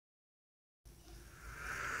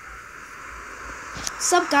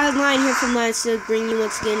Sup guys, Lion here from Lion to bring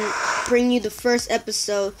you the first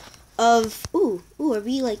episode of are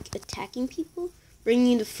we like attacking people?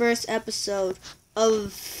 Bringing you the first episode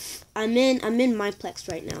of I'm in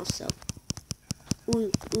Mineplex right now, so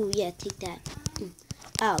yeah, take that.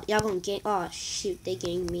 Oh, y'all gonna gang, oh shoot, they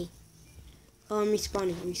ganged me. Oh, I'm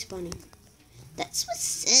respawning. That's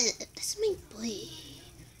what's up, that's my boy.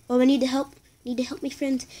 Oh, I need to help my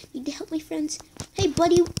friends,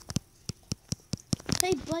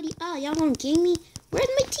 Hey buddy, ah, y'all gonna gang me? Where's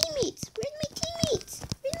my teammates?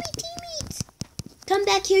 Come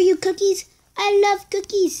back here, you cookies. I love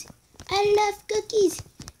cookies.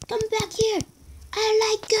 Come back here. I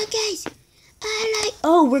like cookies.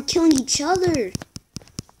 Oh, we're killing each other.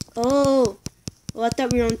 Oh, I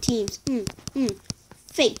thought we were on teams.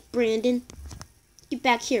 Fake Brandon. Get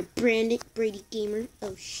back here, Brandon. Brady Gamer.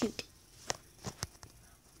 Oh, shoot.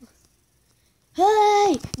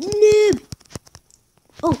 Hey, noob.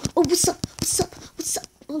 Oh, what's up?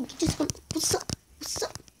 Oh, you just come. What's up?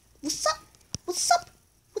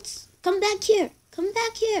 Come back here.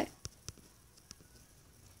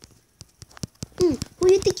 Who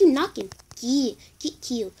you think you knocking? Yeah, get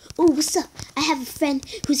killed. Oh, what's up? I have a friend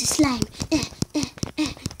who's a slime.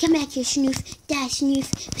 Come back here, Snoof. Die,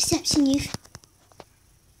 Snoof. What's up, Snoof?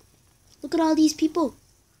 Look at all these people.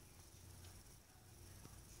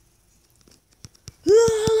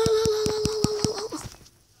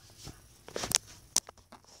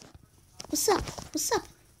 What's up?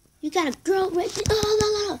 You got a girl right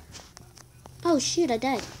there. Oh shoot, I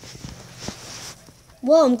died.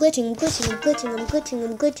 Whoa, I'm glitching.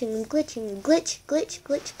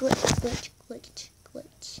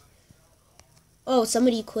 Glitch. Oh,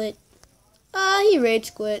 somebody quit. He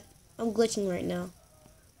rage quit. I'm glitching right now.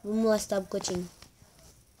 When will I stop glitching?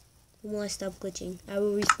 I will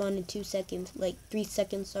respawn in 2 seconds. Like 3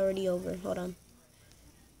 seconds already over. Hold on.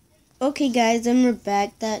 Okay guys, we're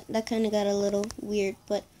back. That kind of got a little weird,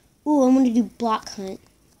 but I'm gonna do block hunt.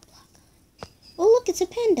 Oh look, it's a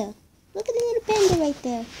panda. Look at the little panda right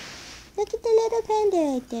there.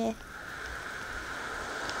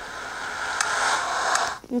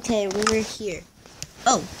 Okay, we're here.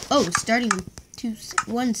 Oh, starting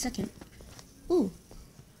 1 second. Oh,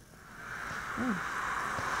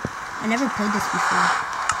 I never played this before.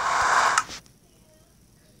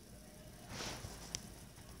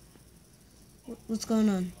 What's going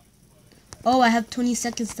on? Oh, I have 20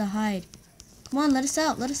 seconds to hide. Come on, let us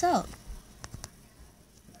out.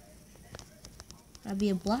 Can I be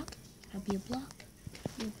a block?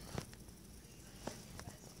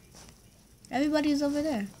 Everybody's over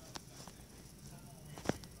there.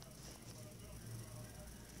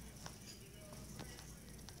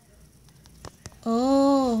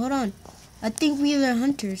 Oh, hold on. I think we are the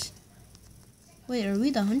hunters. Wait, are we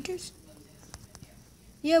the hunters?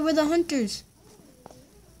 Yeah, we're the hunters.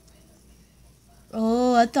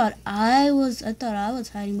 Oh, I thought I was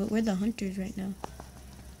hiding, but we're the hunters right now.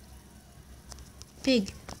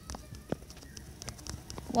 Pig.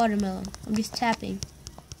 Watermelon. I'm just tapping.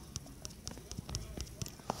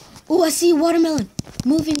 Oh, I see watermelon.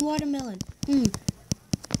 Moving watermelon.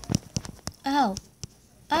 Ow.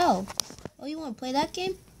 Oh, you want to play that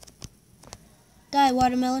game? Die,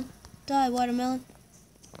 watermelon.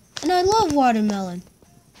 And I love watermelon.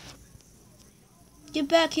 Get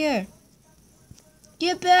back here.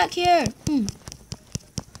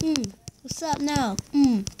 What's up now?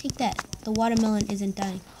 Take that. The watermelon isn't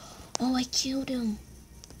dying. Oh, I killed him.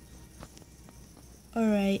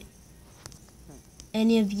 Alright.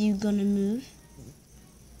 Any of you gonna move?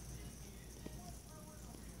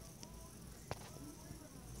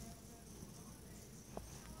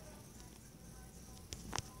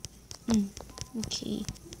 Okay.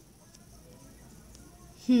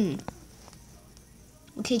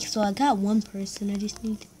 Okay, so I got one person. I just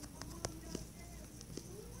need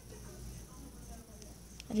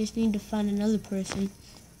to find another person.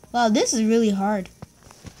 Wow, this is really hard.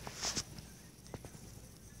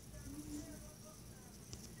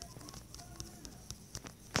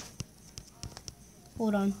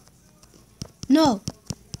 Hold on. No.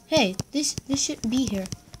 Hey, this shouldn't be here.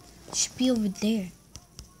 It should be over there.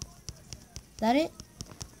 Is that it?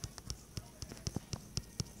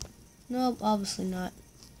 No, obviously not.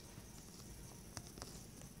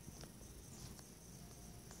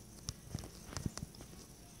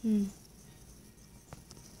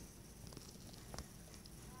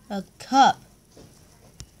 A cup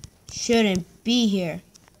shouldn't be here.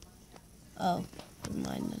 Oh, never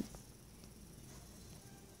mind then.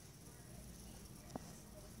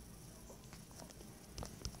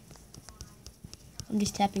 I'm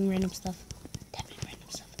just tapping random stuff.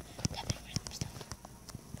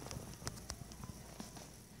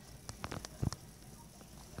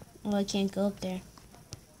 Oh, I can't go up there.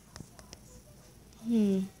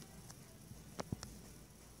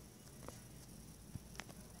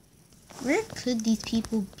 Where could these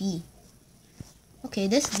people be? Okay,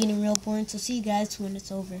 this is getting real boring, so see you guys when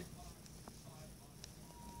it's over.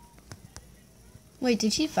 Wait,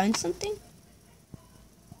 did she find something?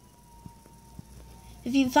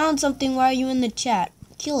 If you found something, why are you in the chat?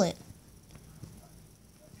 Kill it.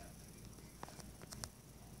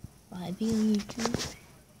 Will I be on YouTube?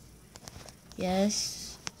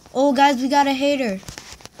 Yes. Oh, guys, we got a hater.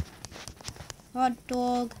 Hot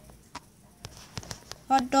dog.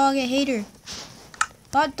 Hot dog, a hater.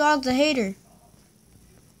 Hot dog's a hater.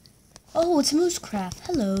 Oh, it's Moosecraft.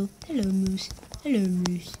 Hello. Hello, Moose. Hello,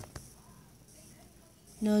 Moose.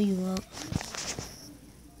 No, you won't.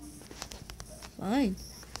 Fine.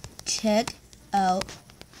 Check out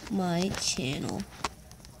my channel.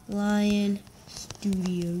 Lion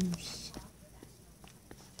Studios.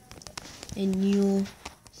 And you'll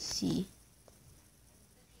see.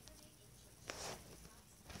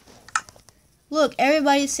 Look,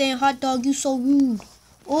 everybody's saying, hot dog, you so rude.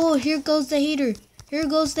 Oh, here goes the hater. Here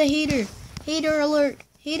goes the hater. Hater alert.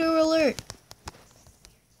 Hater alert.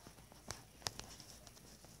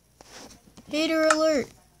 Hater alert.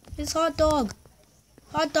 It's hot dog.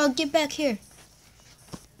 Hot dog, get back here.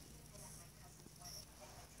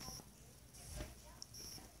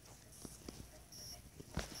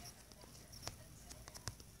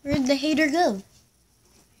 Where'd the hater go?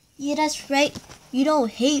 Yeah, that's right. You don't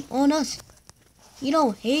hate on us. You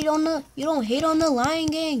don't hate on the Lion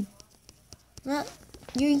Gang.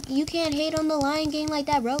 You can't hate on the Lion Gang like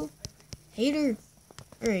that, bro. Hater.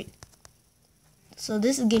 Alright. So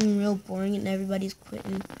this is getting real boring and everybody's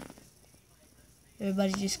quitting.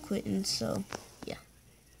 Everybody's just quitting, so yeah.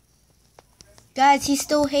 Guys, he's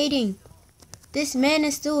still hating. This man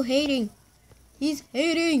is still hating. He's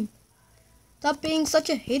hating. Stop being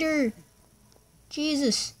such a hater.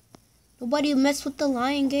 Jesus. Nobody mess with the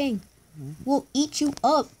Lion Gang. We'll eat you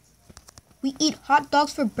up. We eat hot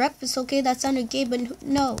dogs for breakfast, okay? That sounded gay, but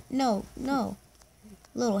no.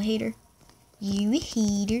 Little hater. You a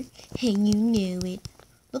hater, and you know it.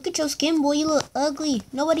 Look at your skin, boy. You look ugly.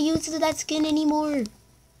 Nobody uses that skin anymore.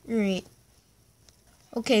 Alright.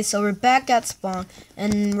 Okay, so we're back at spawn,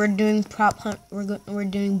 and we're doing prop hunt. We're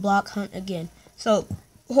doing block hunt again. So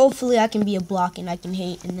hopefully I can be a block and I can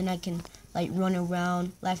hate, and then I can like run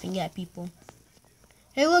around laughing at people.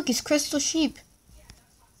 Hey, look, it's Crystal Sheep.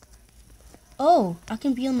 Oh, I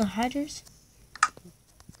can be on the hiders.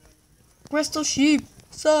 Crystal Sheep,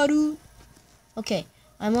 Saru. Okay,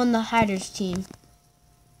 I'm on the hiders team.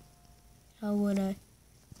 How would I?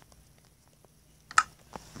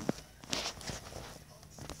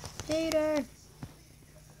 Hater.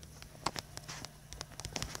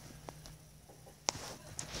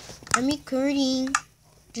 I'm recording.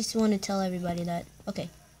 Just want to tell everybody that. Okay.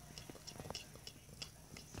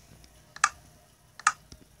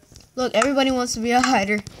 Look, everybody wants to be a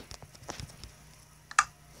hider.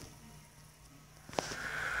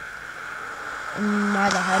 Am I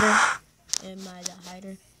the hider? Am I the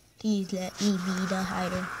hider? Please let me be the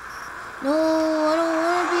hider. No, I don't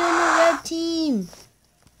want to be on the red team.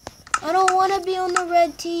 I don't want to be on the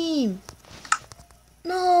red team.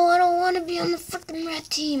 No, I don't want to be on the freaking red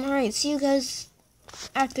team. Alright, see you guys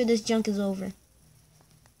after this junk is over.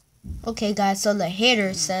 Okay, guys, so the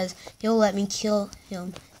hater says he'll let me kill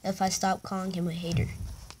him if I stop calling him a hater.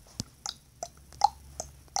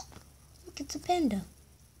 Look, it's a panda.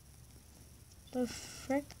 The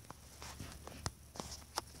frick?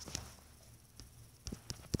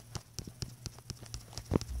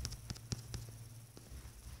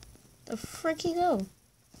 The frick he go?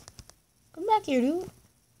 Come back here, dude.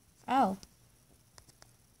 Ow.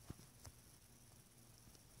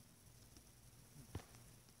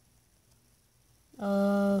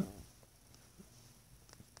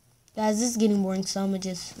 Guys, this is getting boring, so I'm gonna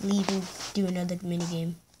just leave and do another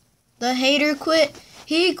minigame. The hater quit.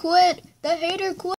 He quit. The hater quit.